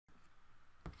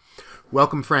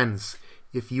Welcome, friends.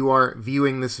 If you are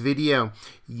viewing this video,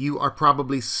 you are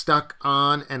probably stuck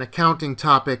on an accounting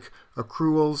topic,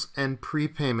 accruals and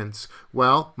prepayments.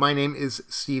 Well, my name is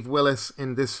Steve Willis.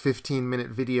 In this 15-minute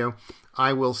video,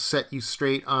 I will set you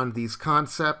straight on these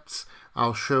concepts.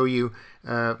 I'll show you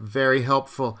a very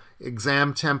helpful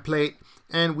exam template,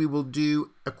 and we will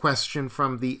do a question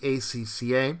from the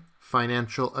ACCA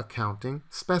Financial Accounting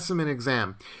Specimen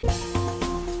exam.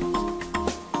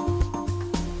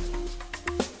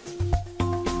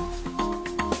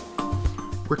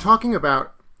 We're talking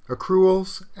about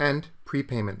accruals and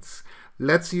prepayments.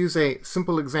 Let's use a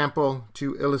simple example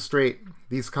to illustrate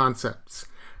these concepts.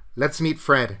 Let's meet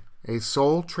Fred, a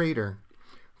sole trader.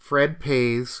 Fred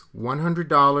pays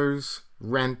 $100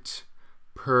 rent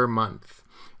per month.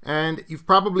 And you've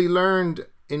probably learned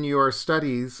in your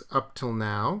studies up till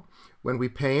now, when we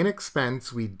pay an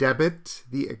expense, we debit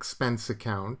the expense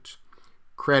account,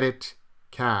 credit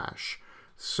cash.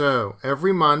 So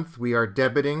every month we are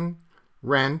debiting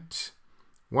rent,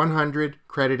 100,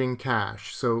 crediting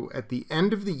cash. So at the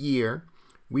end of the year,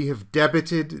 we have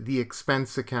debited the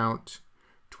expense account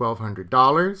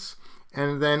 $1,200,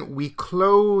 and then we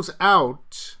close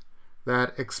out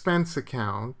that expense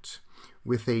account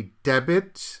with a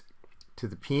debit to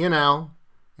the P&L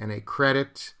and a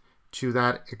credit to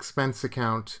that expense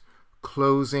account,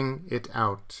 closing it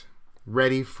out,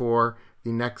 ready for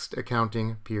the next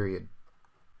accounting period.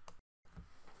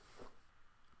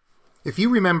 If you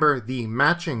remember the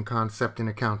matching concept in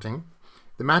accounting,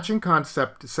 the matching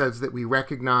concept says that we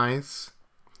recognize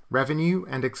revenue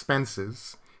and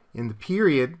expenses in the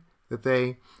period that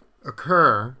they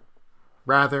occur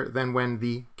rather than when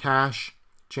the cash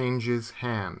changes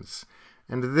hands.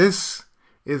 And this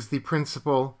is the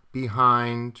principle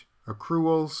behind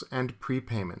accruals and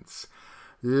prepayments.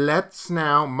 Let's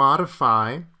now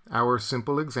modify our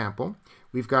simple example.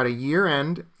 We've got a year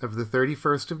end of the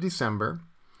 31st of December.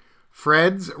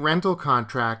 Fred's rental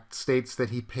contract states that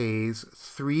he pays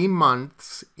 3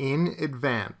 months in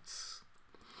advance,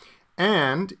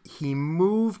 and he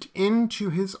moved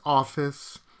into his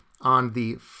office on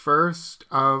the 1st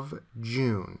of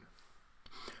June.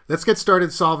 Let's get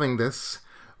started solving this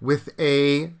with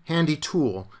a handy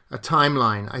tool, a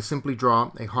timeline. I simply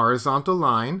draw a horizontal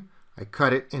line, I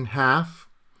cut it in half,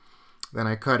 then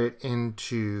I cut it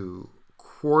into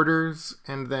quarters,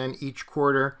 and then each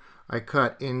quarter I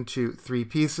cut into 3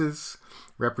 pieces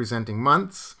representing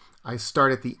months. I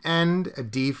start at the end, a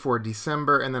D for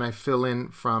December, and then I fill in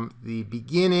from the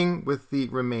beginning with the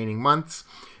remaining months.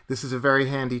 This is a very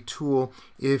handy tool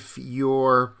if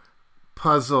your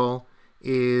puzzle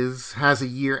has a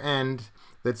year end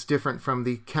that's different from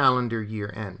the calendar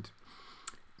year end.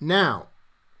 Now,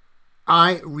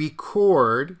 I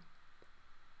record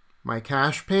my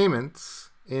cash payments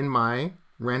in my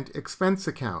rent expense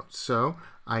account. So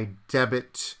I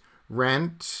debit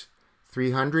rent,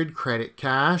 300, credit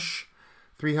cash,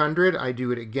 300. I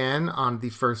do it again on the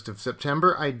 1st of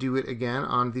September. I do it again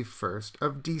on the 1st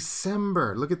of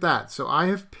December. Look at that. So I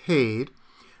have paid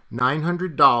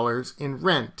 $900 in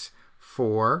rent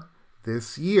for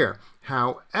this year.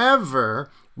 However,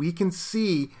 we can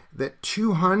see that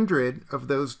 200 of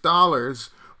those dollars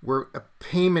were a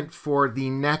payment for the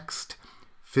next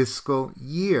fiscal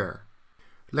year.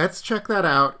 Let's check that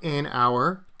out in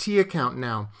our T account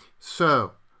now.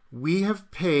 So we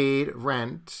have paid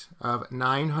rent of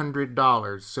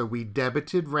 $900. So we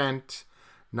debited rent,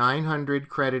 900,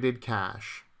 credited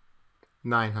cash,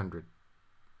 900.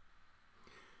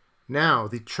 Now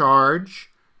the charge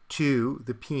to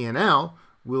the P&L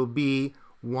will be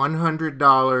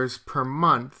 $100 per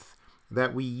month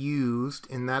that we used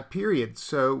in that period.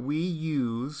 So we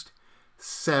used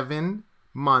 7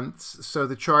 months, so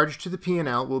the charge to the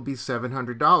P&L will be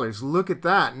 $700. Look at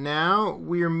that. Now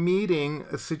we're meeting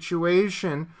a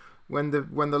situation when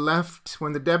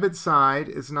the debit side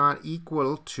is not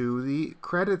equal to the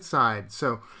credit side.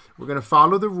 So we're going to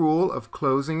follow the rule of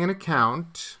closing an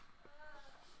account.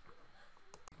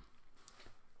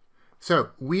 So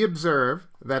we observe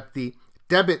that the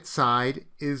debit side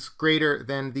is greater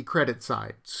than the credit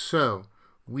side. So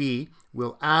we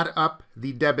will add up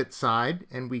the debit side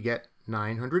and we get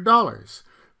 $900.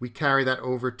 We carry that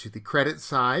over to the credit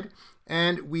side,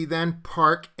 and we then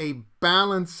park a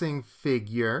balancing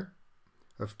figure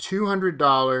of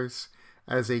 $200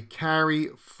 as a carry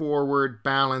forward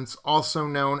balance, also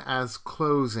known as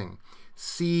closing.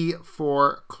 C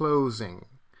for closing.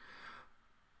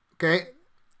 Okay,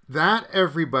 that,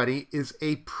 everybody, is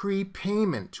a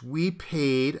prepayment. We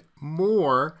paid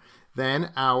more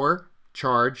than our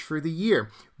charge for the year.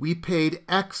 We paid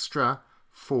extra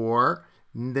for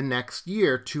the next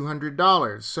year,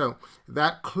 $200. So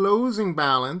that closing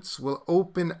balance will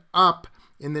open up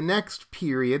in the next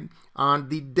period on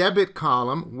the debit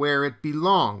column where it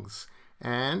belongs.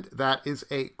 And that is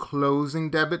a closing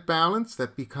debit balance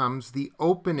that becomes the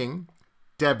opening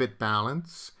debit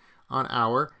balance on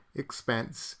our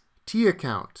expense T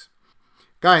account.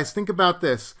 Guys, think about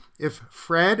this. If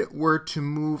Fred were to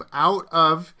move out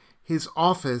of his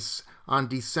office on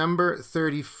December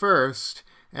 31st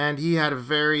and he had a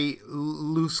very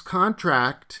loose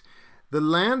contract, the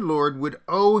landlord would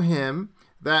owe him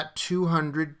that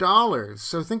 $200.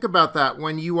 So think about that.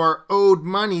 When you are owed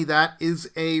money, that is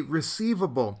a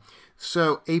receivable.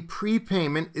 So a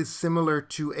prepayment is similar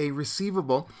to a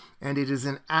receivable, and it is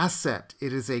an asset.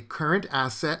 It is a current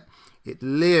asset. It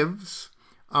lives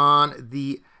on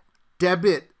the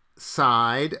debit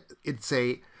side. It's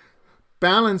a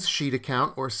balance sheet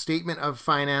account or statement of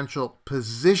financial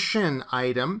position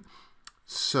item.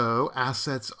 So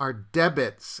assets are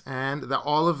debits, and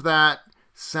all of that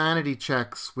sanity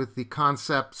checks with the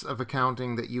concepts of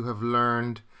accounting that you have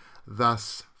learned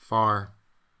thus far.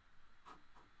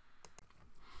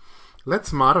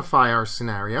 Let's modify our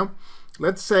scenario.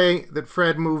 Let's say that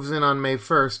Fred moves in on May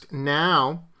 1st.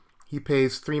 Now he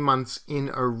pays 3 months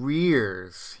in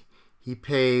arrears. He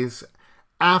pays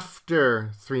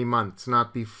after 3 months,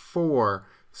 not before.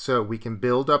 So we can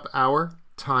build up our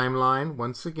timeline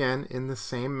once again in the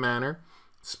same manner,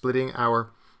 splitting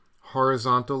our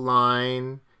horizontal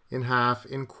line in half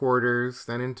in quarters,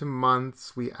 then into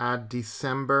months. We add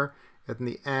December at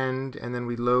the end, and then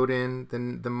we load in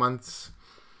the months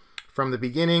from the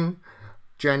beginning,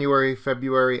 January,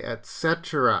 February,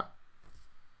 etc.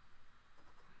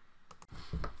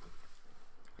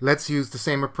 Let's use the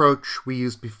same approach we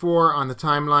used before. On the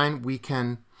timeline, we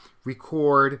can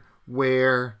record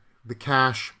where the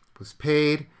cash was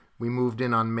paid. We moved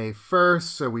in on May 1st,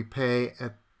 so we pay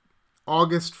at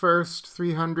August 1st,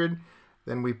 $300.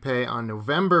 Then we pay on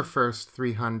November 1st,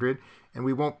 $300. And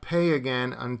we won't pay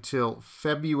again until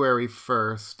February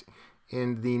 1st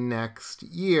in the next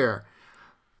year.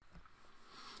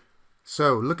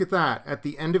 So look at that. At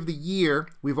the end of the year,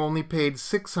 we've only paid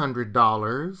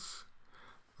 $600.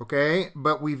 Okay,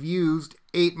 but we've used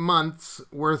 8 months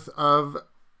worth of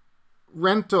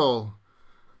rental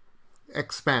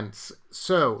expense.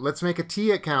 So let's make a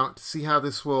T account to see how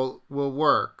this will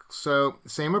work. So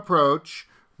same approach.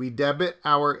 We debit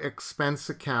our expense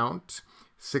account,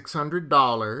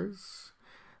 $600,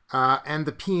 and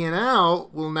the P&L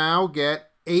will now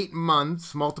get 8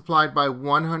 months multiplied by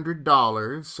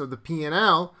 $100. So the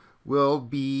P&L will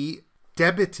be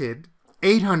debited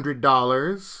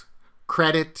 $800,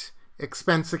 credit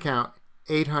expense account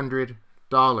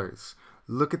 $800.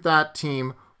 Look at that,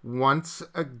 team. Once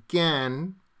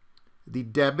again, the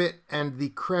debit and the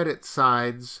credit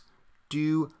sides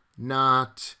do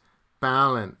not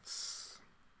balance.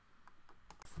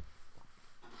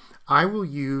 I will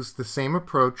use the same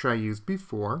approach I used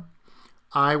before.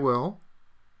 I will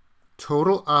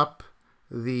total up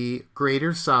the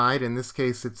greater side, in this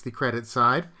case it's the credit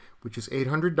side, which is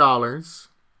 $800,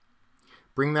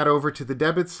 bring that over to the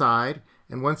debit side,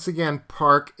 and once again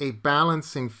park a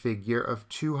balancing figure of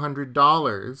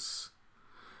 $200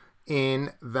 in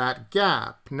that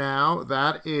gap. Now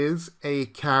that is a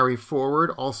carry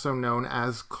forward, also known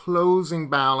as closing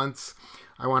balance.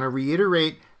 I want to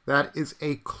reiterate that is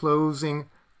a closing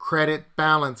credit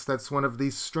balance. That's one of the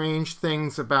strange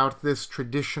things about this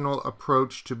traditional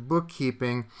approach to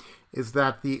bookkeeping, is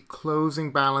that the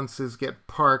closing balances get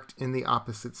parked in the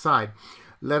opposite side.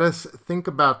 Let us think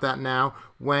about that now.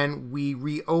 When we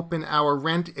reopen our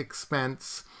rent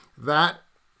expense, that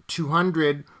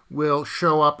 $200 will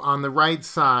show up on the right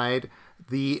side,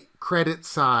 the credit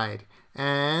side.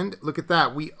 And look at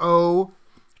that, we owe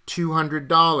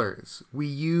 $200. We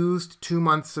used 2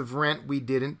 months of rent we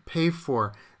didn't pay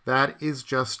for. That is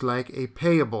just like a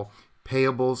payable.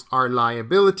 Payables are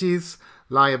liabilities.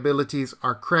 Liabilities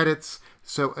are credits.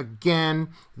 So again,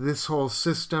 this whole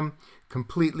system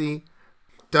completely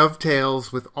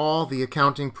dovetails with all the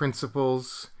accounting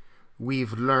principles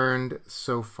we've learned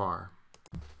so far.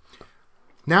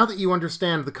 Now that you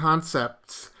understand the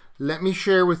concepts, let me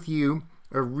share with you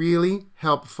a really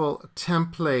helpful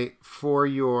template for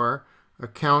your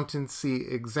accountancy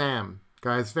exam.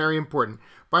 Guys, very important.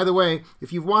 By the way,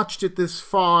 if you've watched it this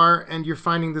far and you're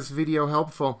finding this video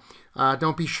helpful,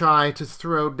 don't be shy to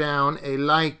throw down a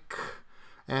like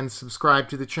and subscribe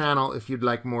to the channel if you'd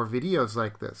like more videos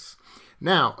like this.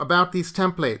 Now, about these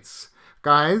templates.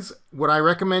 Guys, what I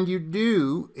recommend you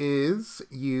do is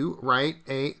you write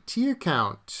a T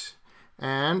account.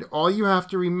 And all you have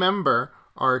to remember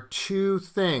are two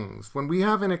things. When we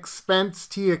have an expense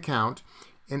T account,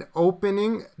 an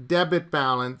opening debit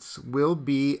balance will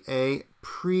be a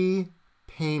prepayment.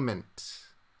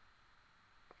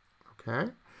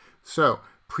 Okay? So,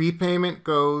 prepayment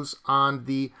goes on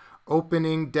the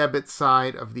opening debit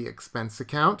side of the expense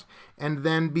account. And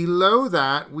then below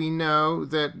that, we know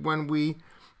that when we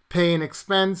pay an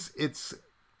expense, it's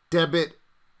debit,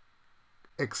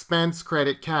 expense,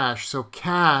 credit, cash. So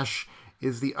cash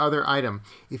is the other item.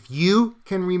 If you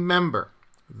can remember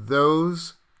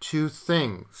those two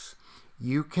things,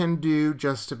 you can do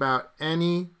just about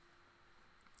any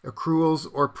accruals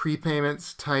or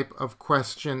prepayments type of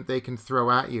question they can throw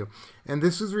at you. And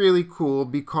this is really cool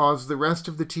because the rest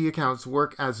of the T accounts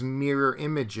work as mirror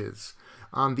images.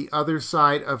 On the other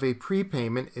side of a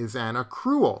prepayment is an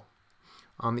accrual.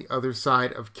 On the other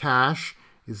side of cash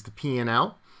is the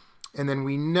P&L. And then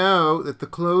we know that the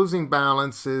closing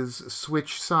balances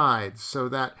switch sides, so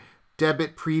that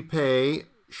debit prepay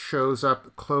shows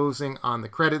up closing on the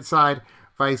credit side,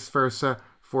 vice versa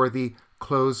for the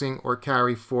closing or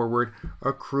carry forward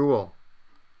accrual.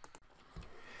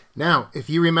 Now, if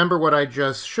you remember what I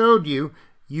just showed you,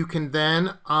 you can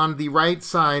then, on the right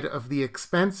side of the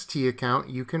expense T account,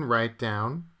 you can write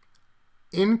down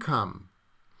income.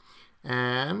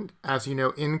 And as you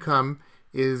know, income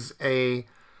is a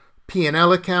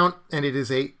P&L account and it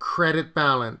is a credit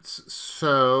balance.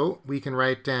 So we can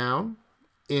write down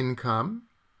income.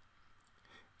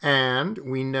 And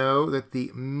we know that the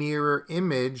mirror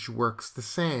image works the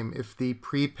same. If the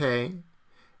prepay,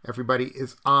 everybody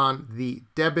is on the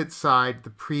debit side,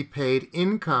 the prepaid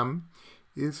income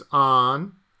is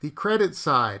on the credit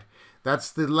side. That's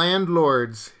the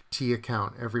landlord's T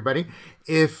account, everybody.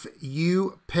 If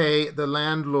you pay the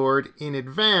landlord in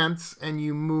advance and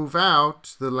you move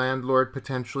out, the landlord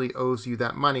potentially owes you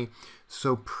that money.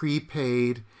 So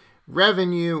prepaid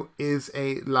revenue is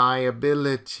a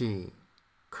liability.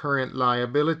 Current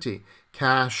liability.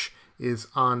 Cash is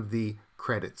on the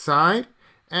credit side,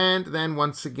 and then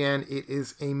once again it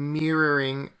is a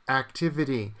mirroring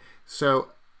activity. So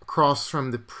across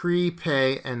from the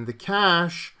prepay and the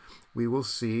cash, we will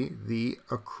see the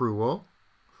accrual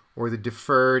or the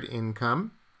deferred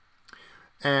income,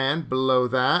 and below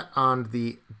that on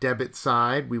the debit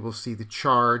side we will see the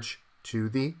charge to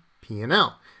the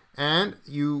P&L. And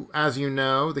as you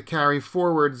know, the carry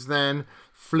forwards then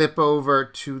flip over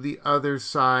to the other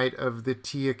side of the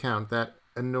T account, that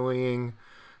annoying,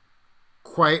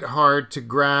 quite hard to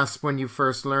grasp when you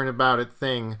first learn about it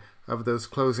thing of those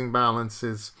closing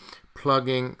balances,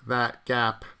 plugging that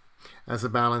gap as a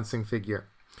balancing figure.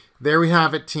 There we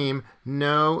have it, team.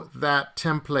 Know that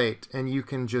template, and you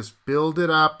can just build it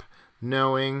up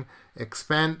knowing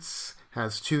expense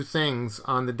has two things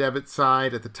on the debit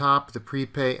side at the top, the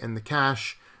prepay and the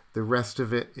cash. The rest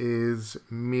of it is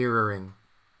mirroring.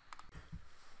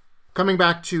 Coming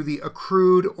back to the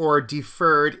accrued or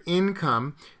deferred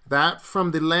income, that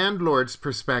from the landlord's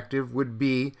perspective would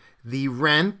be the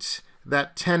rent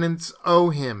that tenants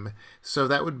owe him. So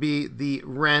that would be the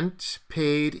rent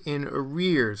paid in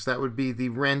arrears. That would be the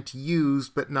rent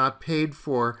used but not paid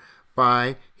for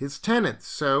by his tenants.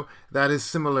 So that is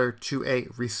similar to a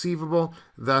receivable.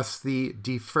 Thus, the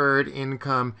deferred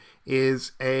income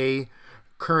is a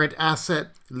current asset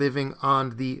living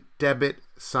on the debit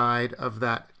side of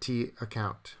that T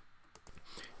account.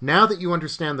 Now that you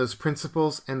understand those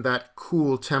principles and that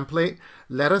cool template,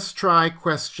 let us try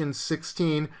question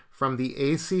 16 from the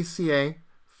ACCA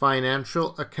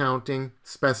Financial Accounting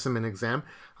Specimen exam.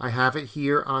 I have it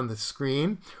here on the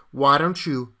screen. Why don't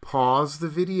you pause the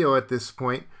video at this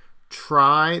point,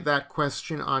 try that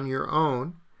question on your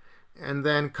own, and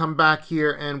then come back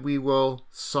here and we will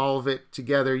solve it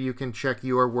together. You can check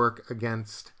your work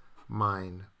against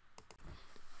mine.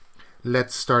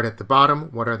 Let's start at the bottom.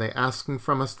 What are they asking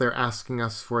from us? They're asking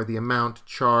us for the amount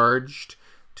charged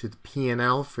to the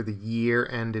P&L for the year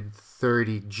ended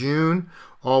 30 June.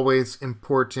 Always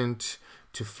important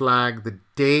to flag the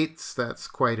dates. That's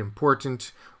quite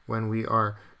important when we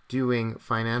are doing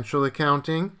financial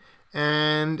accounting.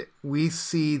 And we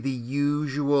see the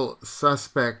usual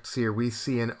suspects here. We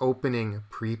see an opening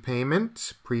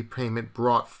prepayment, prepayment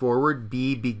brought forward,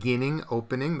 B beginning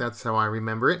opening. That's how I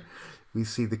remember it. We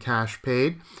see the cash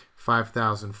paid,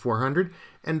 $5,400,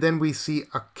 and then we see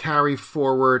a carry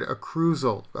forward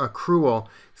accrual,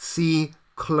 C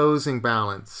closing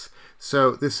balance.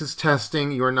 So this is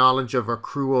testing your knowledge of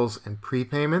accruals and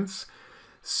prepayments.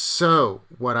 So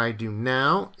what I do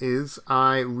now is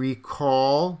I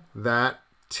recall that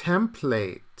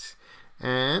template.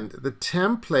 And the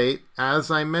template,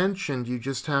 as I mentioned, you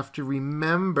just have to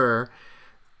remember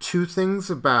two things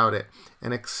about it.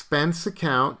 An expense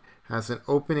account has an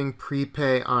opening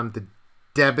prepay on the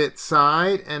debit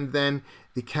side, and then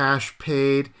the cash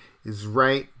paid is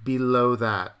right below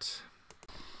that.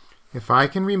 If I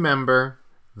can remember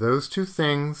those two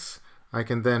things, I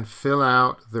can then fill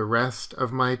out the rest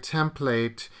of my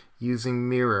template using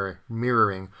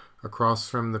mirroring. Across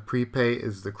from the prepay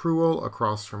is the accrual,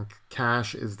 across from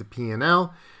cash is the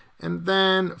P&L, and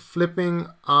then flipping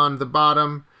on the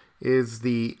bottom is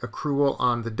the accrual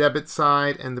on the debit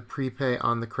side and the prepay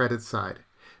on the credit side.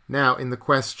 Now, in the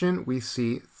question, we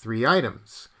see three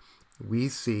items. We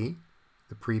see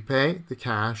the prepay, the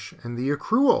cash, and the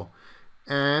accrual.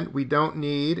 And we don't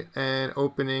need an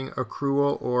opening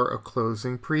accrual or a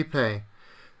closing prepay.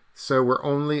 So we're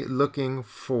only looking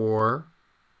for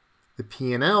the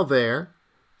P&L there.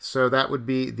 So that would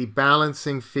be the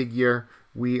balancing figure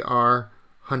we are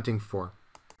hunting for.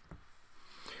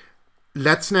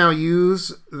 Let's now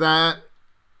use that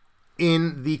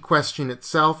in the question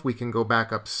itself. We can go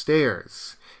back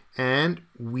upstairs and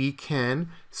we can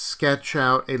sketch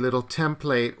out a little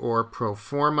template or pro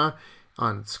forma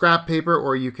on scrap paper,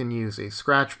 or you can use a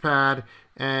scratch pad.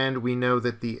 And we know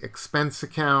that the expense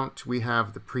account, we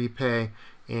have the prepay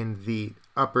in the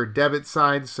upper debit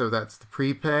side, so that's the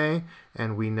prepay,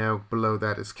 and we know below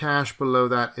that is cash. Below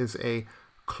that is a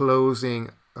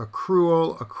closing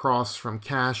accrual. Across from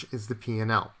cash is the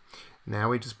P&L. Now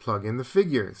we just plug in the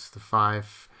figures, the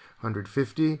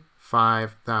 550,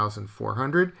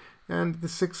 5,400, and the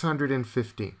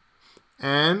 650.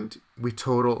 And we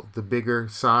total the bigger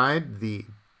side, the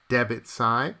debit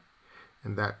side,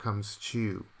 and that comes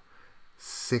to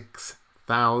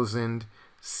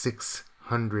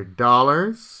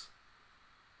 $6,600.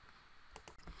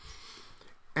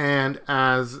 And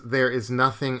as there is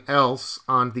nothing else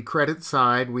on the credit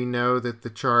side, we know that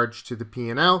the charge to the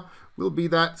P&L will be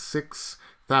that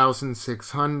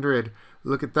 $6,600.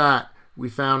 Look at that. We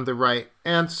found the right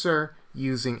answer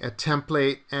using a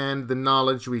template and the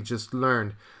knowledge we just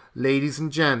learned. Ladies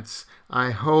and gents,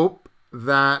 I hope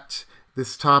that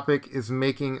this topic is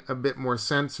making a bit more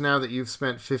sense now that you've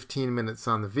spent 15 minutes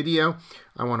on the video.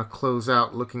 I want to close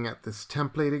out looking at this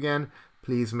template again.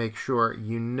 Please make sure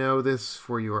you know this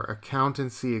for your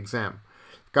accountancy exam.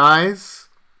 Guys,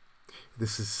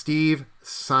 this is Steve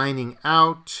signing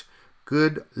out.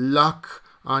 Good luck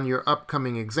on your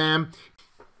upcoming exam.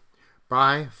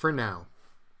 Bye for now.